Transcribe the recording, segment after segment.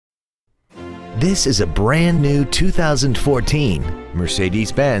This is a brand new 2014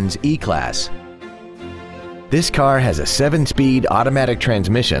 Mercedes-Benz E-Class. This car has a 7-speed automatic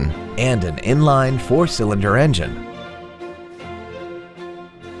transmission and an inline 4-cylinder engine.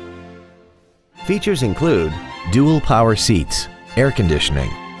 Features include dual power seats, air conditioning,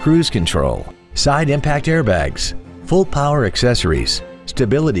 cruise control, side impact airbags, full power accessories,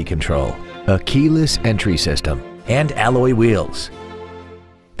 stability control, a keyless entry system, and alloy wheels.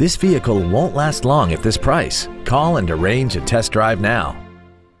 This vehicle won't last long at this price. Call and arrange a test drive now.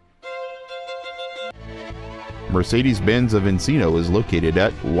 Mercedes-Benz of Encino is located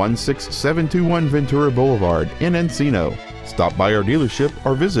at 16721 Ventura Boulevard in Encino. Stop by our dealership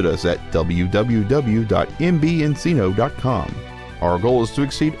or visit us at www.mbencino.com. Our goal is to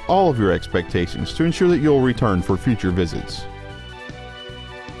exceed all of your expectations to ensure that you'll return for future visits.